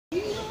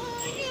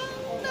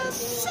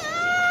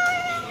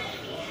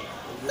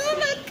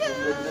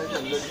Good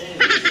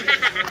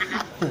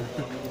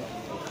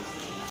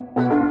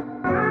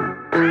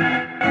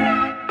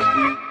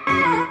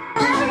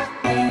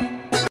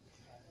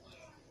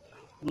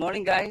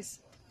morning guys.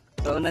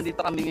 So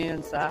nandito kami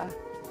ngayon sa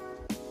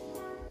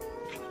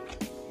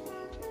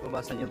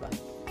babasa niyo ba?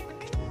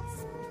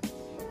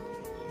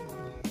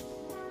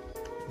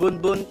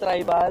 Bunun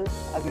Tribal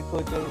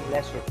Agricultural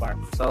Leisure Farm.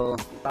 So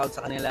tawag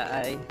sa kanila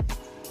ay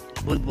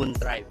Bunun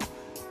Tribe.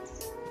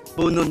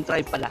 Bunun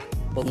Tribe pala.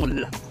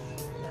 Bungol lang.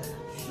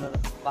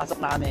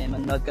 Pasok na kami,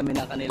 manood kami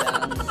ng kanilang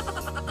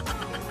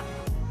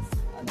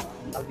ano,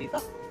 ang tawag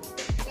dito?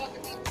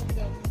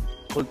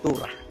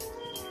 Kultura.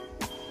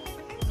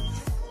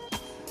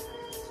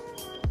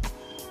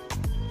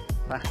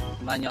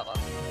 Samahan nyo ako.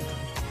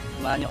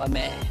 Samahan nyo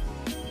kami.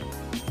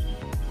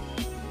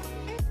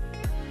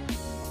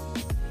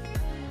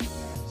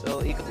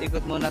 So,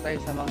 ikot-ikot muna tayo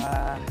sa mga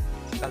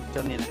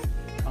sculpture nila.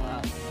 Mga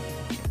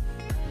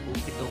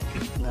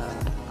ukit-ukit na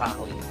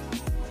kahoy.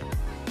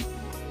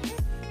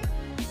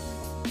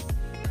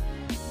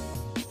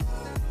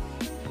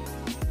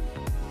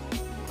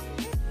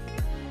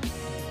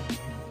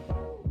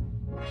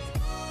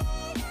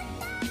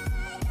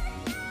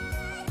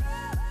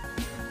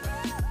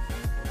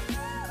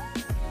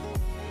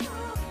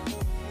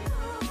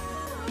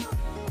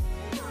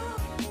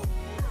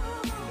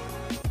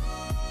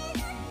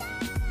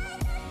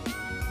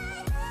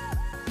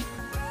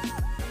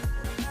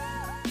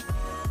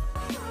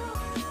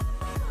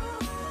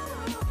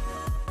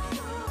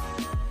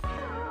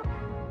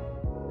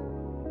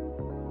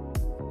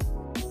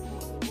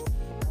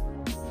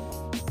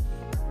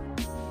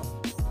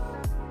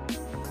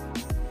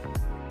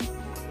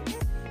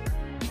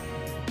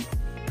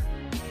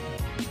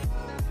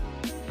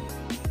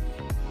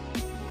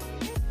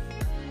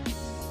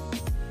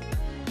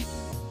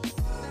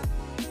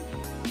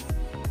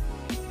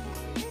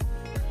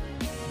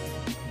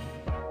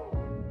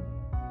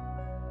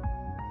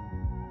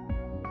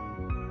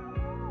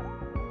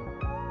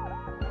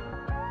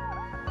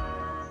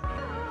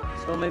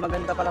 So may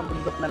maganda palang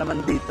bundok na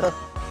naman dito.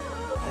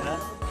 Ayan.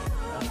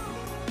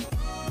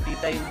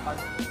 Kita yung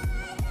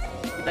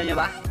kita nyo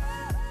ba?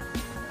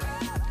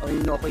 O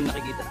yun ako yung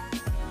nakikita.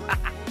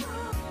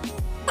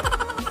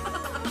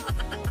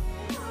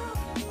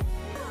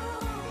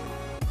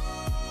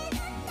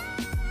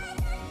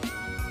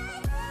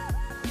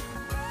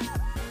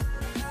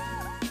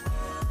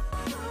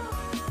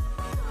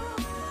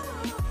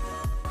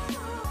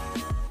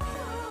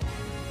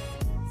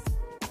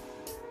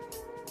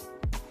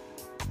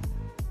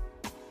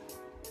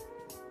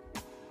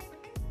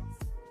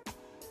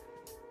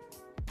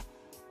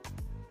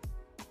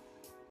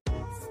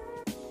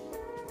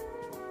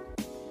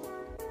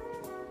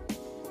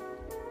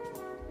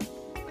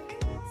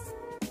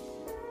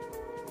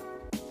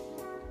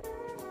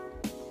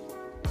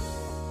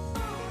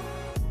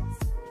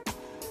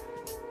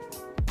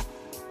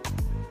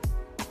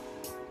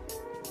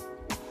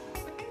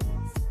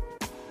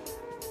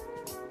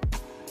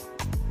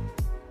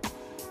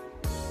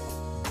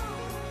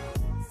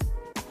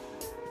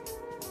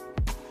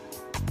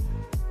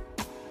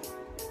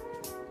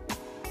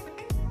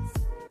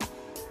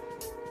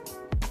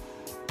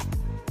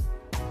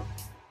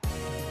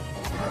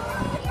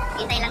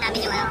 Hintayin lang namin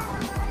yung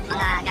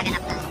mga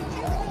gaganap na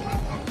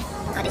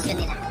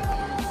audition nila.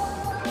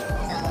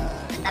 So,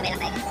 antabay lang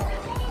tayo.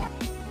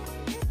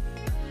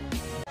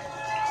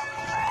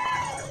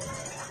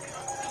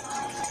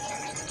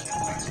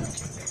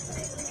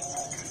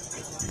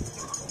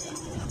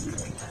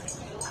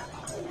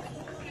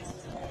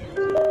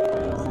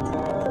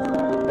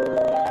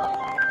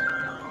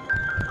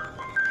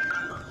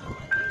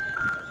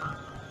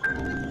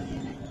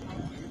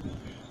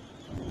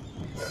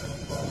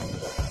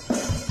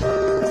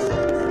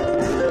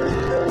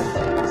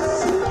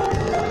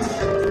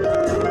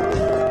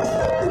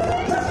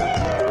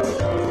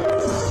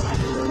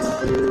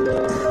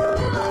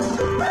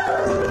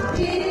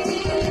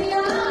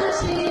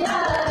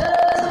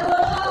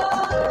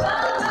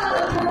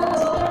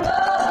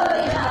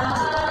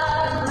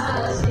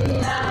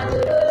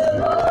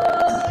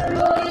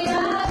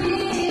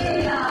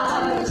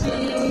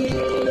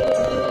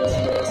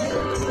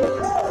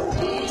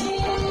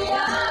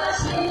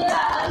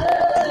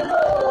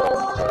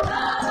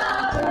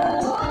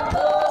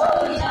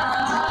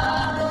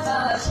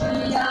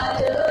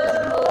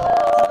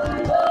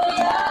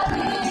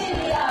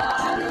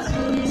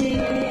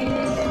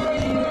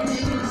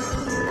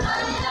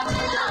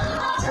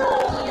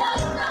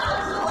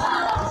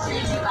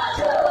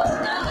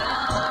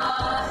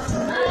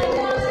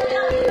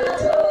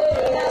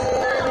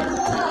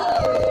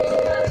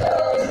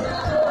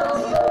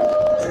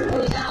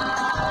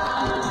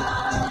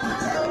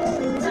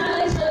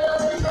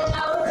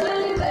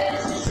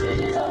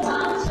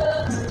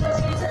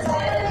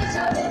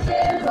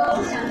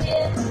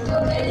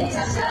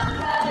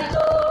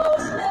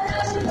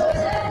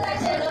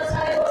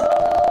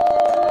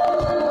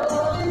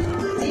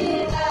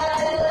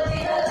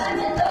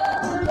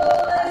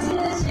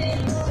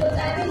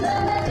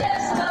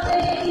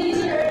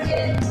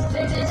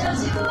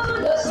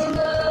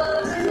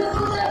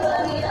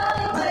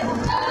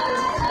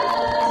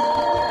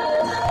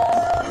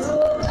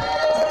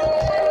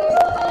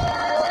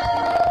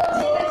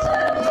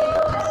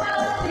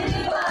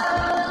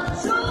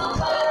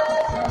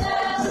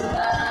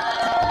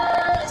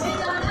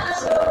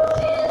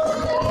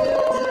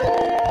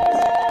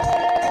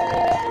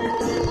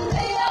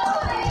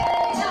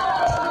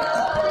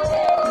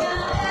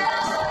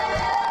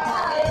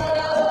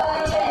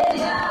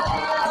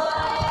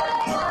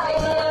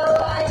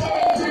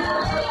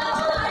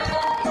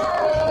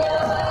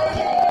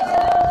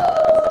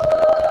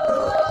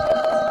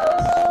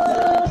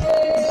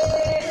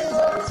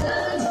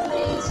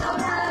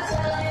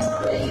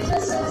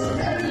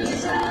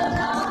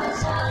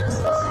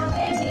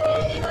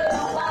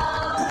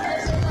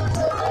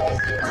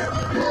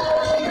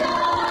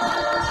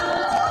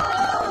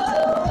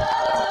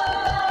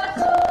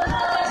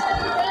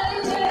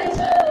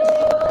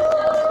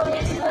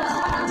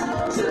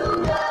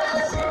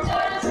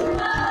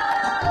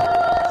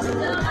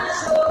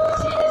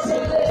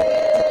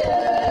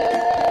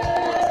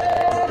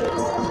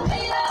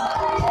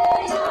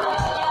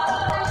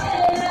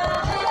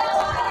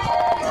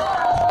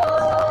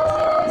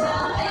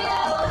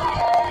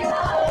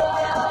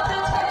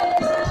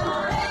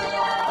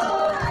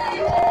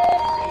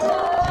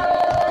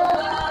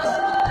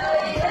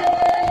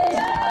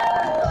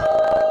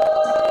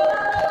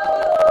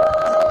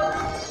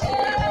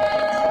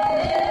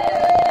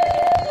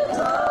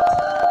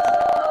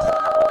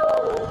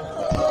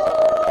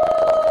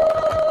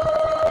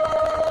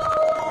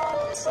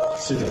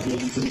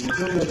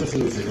 是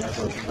如此，要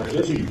说出的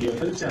歌曲也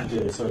分享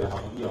给所有的好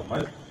朋友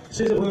们。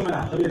谢谢朋友们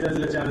啊，特别在这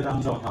个假日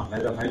当中啊，来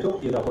到台东，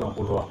也到布农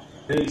部落，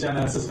可以将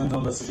那40分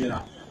钟的时间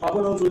啊，把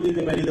布农族一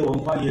个美丽的文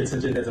化也呈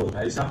现在这舞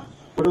台上。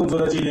布农族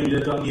的纪念比较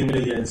庄严，比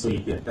较严肃一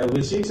点，在我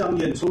们欣赏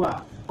演出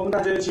啊，我们大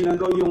家一起能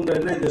够用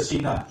仁爱的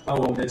心啊，把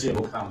我们的节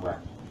目看完。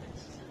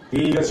第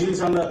一个欣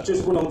赏的就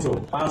是布农族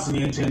80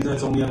年前在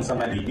中央山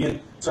脉里面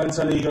传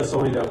承了一个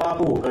所谓的8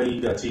部合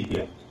一的祭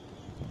典。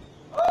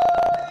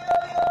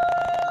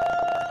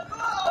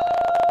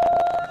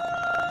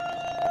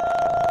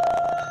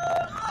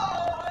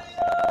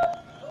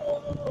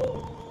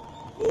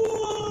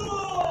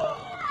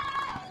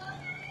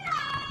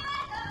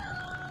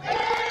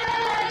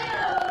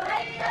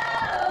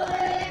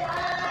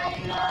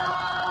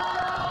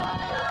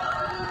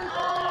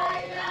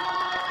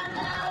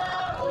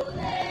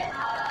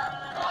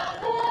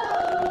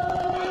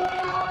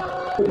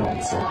布农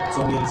族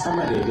中央山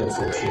脉的一个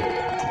族群，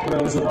布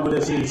农族他们的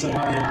姓是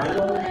8年台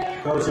东、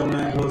高雄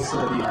南投4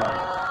个地方。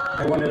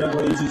台湾的人口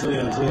预计只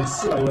有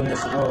2400万的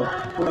时候，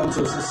布农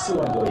族是4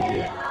万多一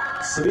点。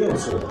16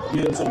族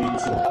原住民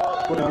族，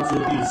布农族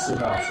第4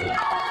大族。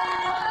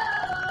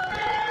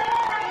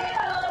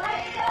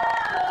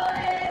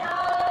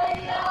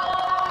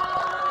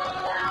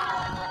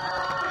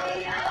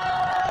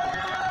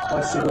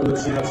把许多的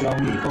其他小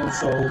米丰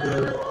收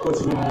和过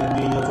去的年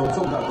龄要做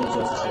重大动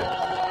作之前，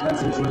那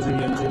这个就是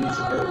原住民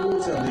是合屋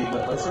这样的一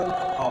个和声。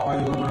好，欢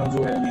迎我们布农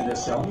族人民的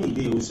小米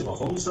例如是否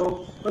丰收，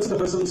而这个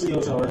和声是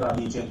由小而大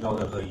地渐高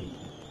的合一。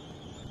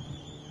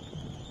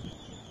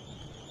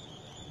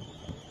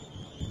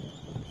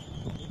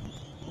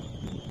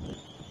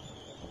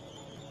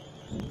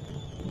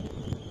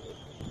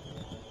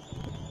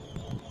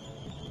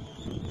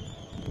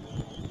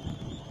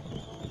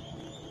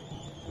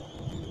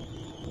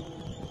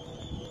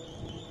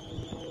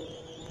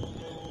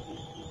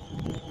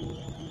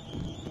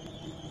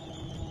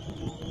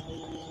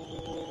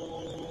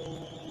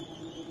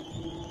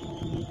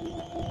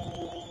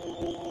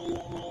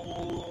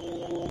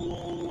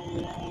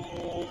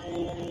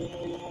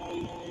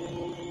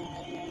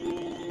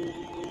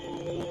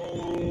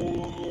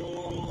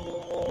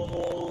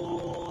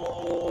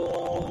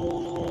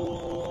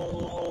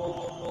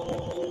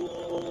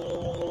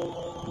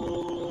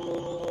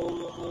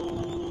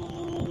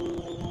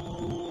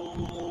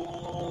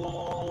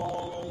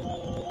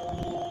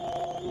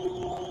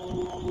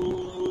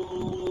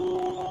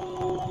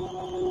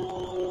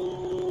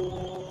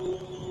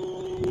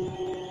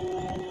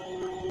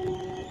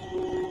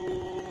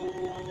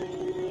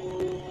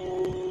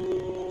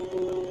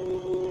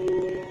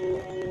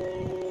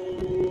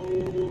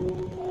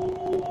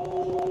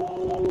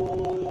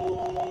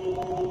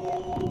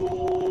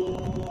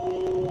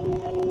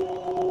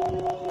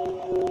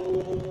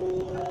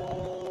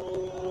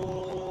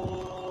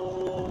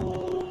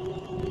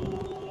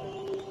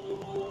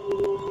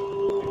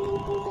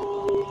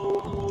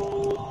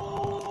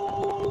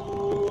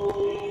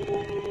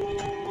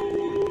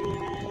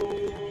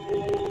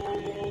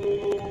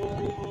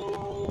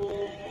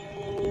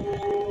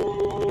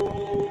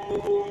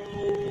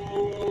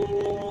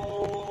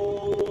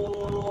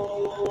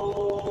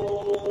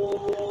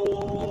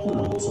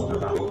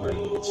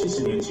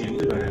70年前，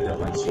日本人的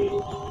关系，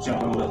将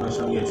不同的和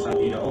声也传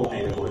递了欧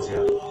美的国家，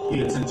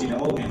也震惊了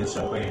欧美的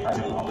社会，而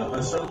且不同的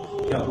和声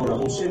跳过了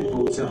五线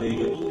谱这样的一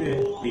个音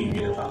乐领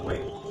域的范围，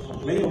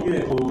没有乐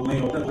谱，没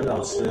有任何导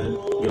词，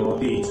由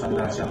地传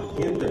达向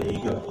天的一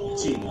个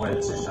敬畏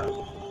之声。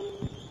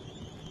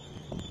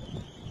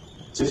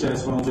接下来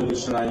是从这个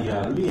是来以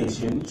猎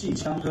前祭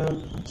枪歌，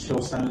求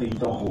山林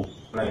动物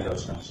来到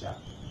乡下。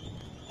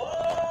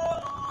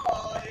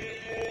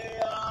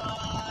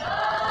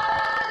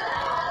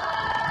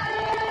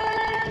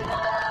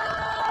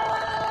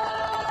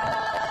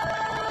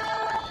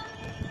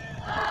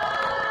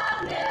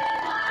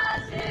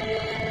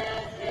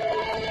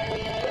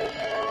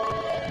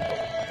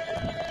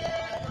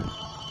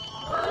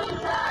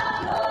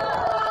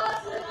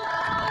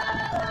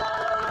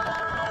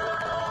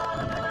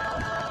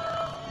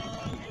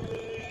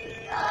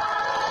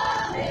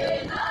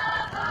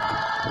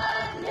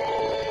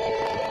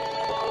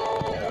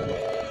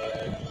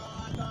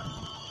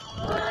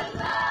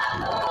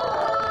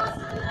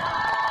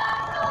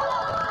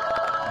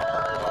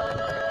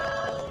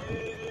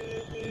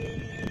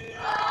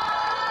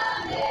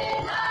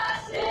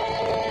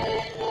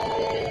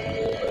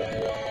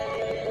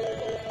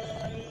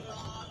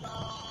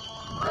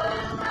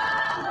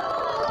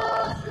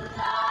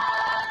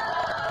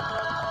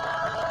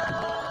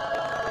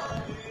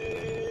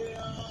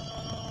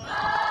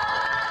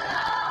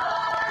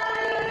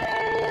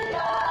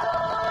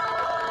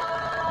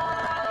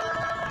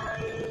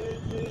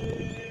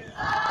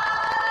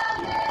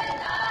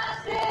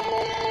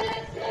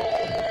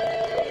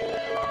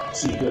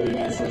祭歌里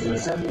面说着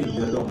山林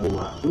的动物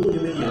啊，如果你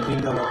们也听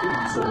到了不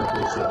能说的呼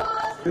叫，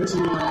恳请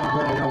你们赶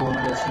快来到我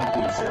们的场地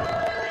下。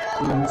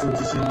不能做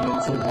这些年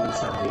中红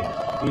山林，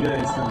你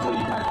来趁这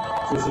一代，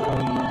就是供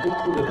应丰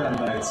富的蛋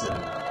白质，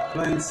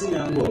来滋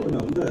养我不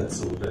能的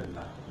族人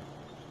啊。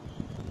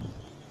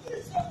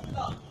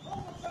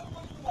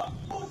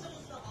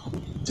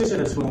接下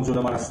来是不能族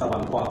的马来斯坦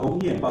文化、工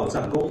业、报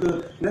战、歌歌，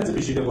男子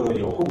必须对部落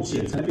有贡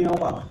献，才能标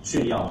榜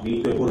炫耀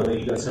你对部落的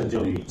一个成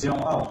就与骄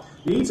傲。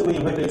女子们也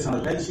会非常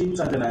的开心，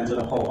站在男子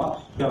的后方，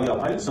摇摇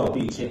拍手，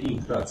并且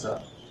应和着。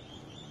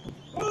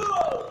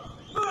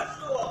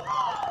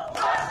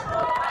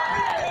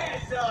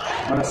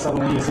马来斯坦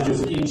的意思就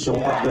是英雄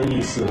榜的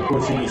意思。过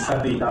去你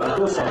山里打了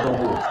多少动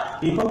物，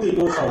你分给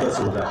多少的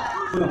族人，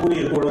不能忽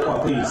略过的话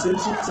会以身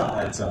心障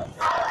碍者。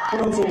不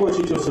能走过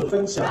去就是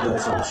分享的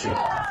族群。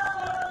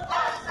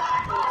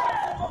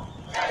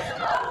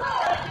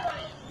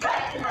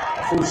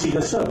父系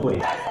的社会，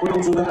不能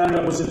族的男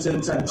人不是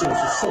征战就是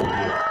狩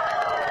猎。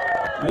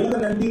每一个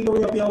男丁都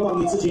要标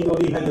榜你自己多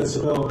厉害的时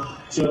候，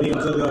就连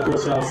这个国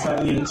小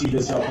3年级的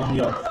小朋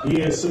友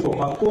也是不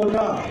遑多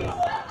让了。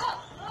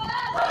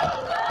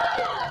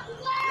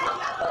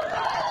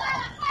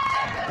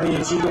他也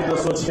激动地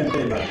说：“前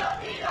辈们，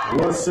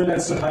我虽然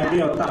是还没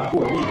有打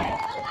过猎，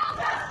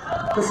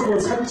可是我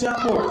参加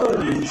过2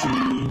年级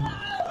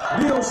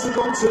60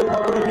公尺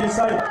跑步的比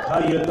赛，他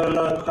也得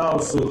了倒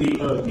数第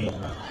2名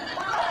了。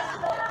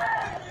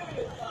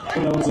不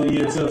能族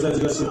也只有在这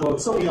个时候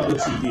重要的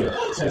祭典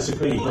才是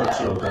可以喝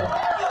酒的。”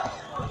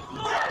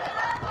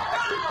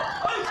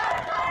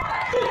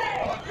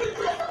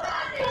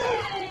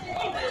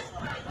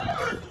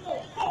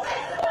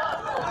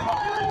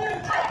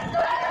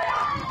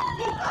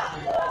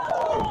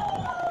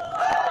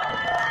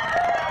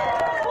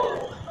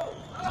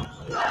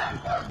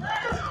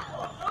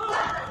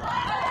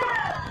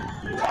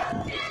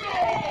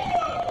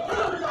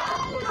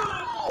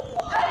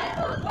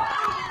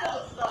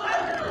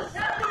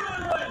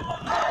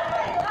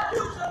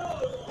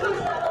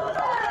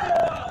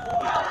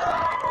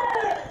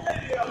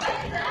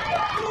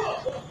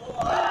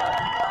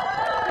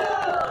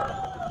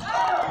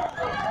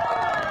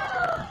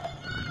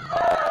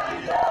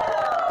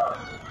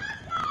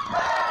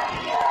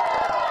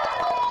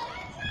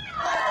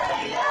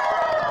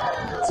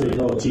最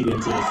后祭典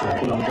结束，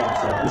不能放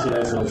手，一起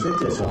来手牵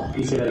着手，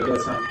一起来歌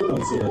唱不能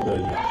族的歌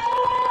谣。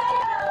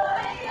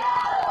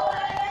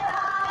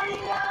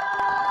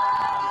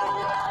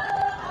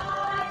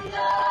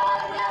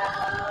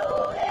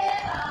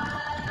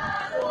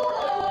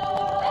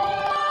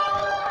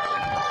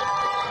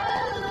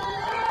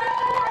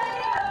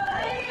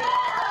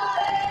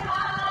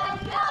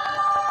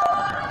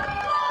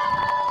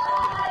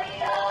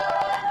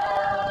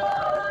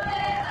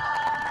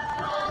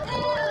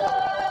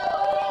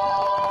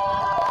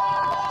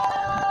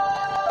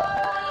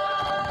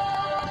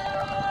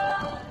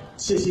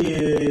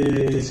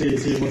谢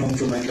谢不同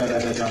族们带来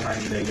的交谈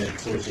的演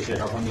出，谢谢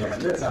好朋友们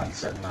的掌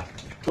声啊！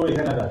各位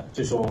看到的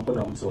就是我们不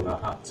同族了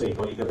哈，最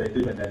后一个被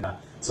日本人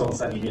从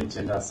山里面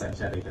迁到山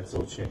下的一个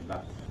族群了。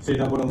所以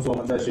呢，不同族我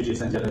们在学习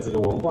山下的这个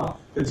文化，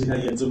跟其他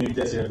原住民比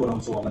较起来，不同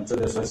族我们真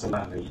的算是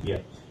慢了一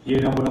点，也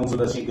让不同族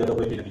的性格都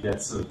会变得比较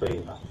自卑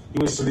了。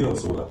因为16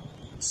族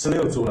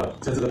了，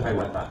在这个台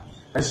湾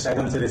但是台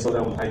湾这里说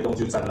在我们台东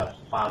就占了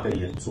8个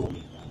原住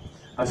民。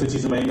而且其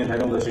实每一年台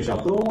东的学校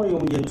都为我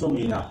们原住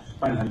民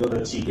办很多的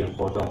祭典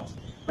活动，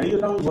每一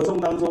个活动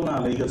当中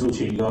每一个族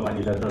群都要把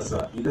你的特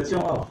色、你的骄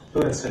傲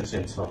都要呈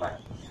现出来。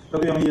特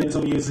别我们原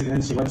住民是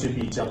很喜欢去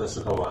比较的时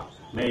候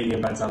每一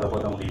年办这样的活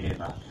动里面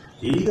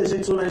第一个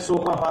先出来说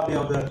话发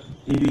表的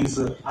一定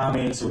是阿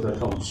美族的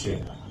同学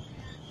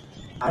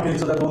阿美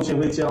族的同学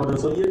会骄傲的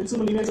说，原住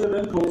民里面这个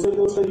人口最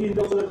多、这个运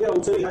动、这个跳舞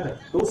最厉害的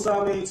都是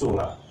阿美族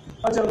了。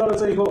讲到了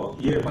这以后，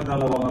也碰到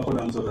了我们不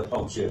能族的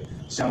同学，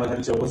想了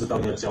很久，不知道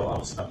要骄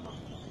傲什么，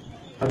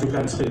他就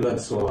干脆乱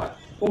说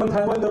我们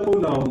台湾的不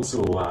能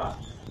族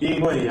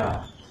因为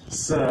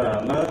什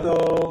么都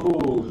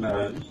不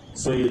能，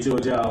所以就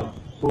叫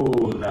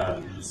不能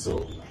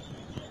族。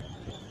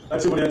而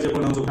且我了解不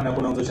能族，看来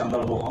不能族想到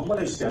了马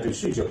来西亚就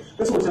酗酒，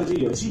但是我相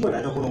信有机会来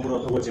到不能部落，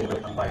透过节目的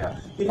旁白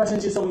你发现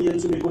其实我们原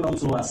住民不能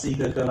族是一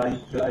个可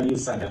爱又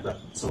善良的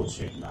族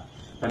群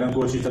可能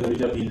过去真的比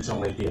较贫穷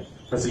了一点，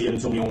但是原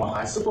住民我们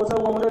还是活在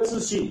我们的自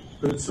信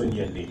跟尊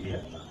严里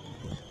面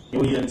因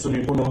为原住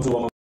民不能族我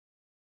们。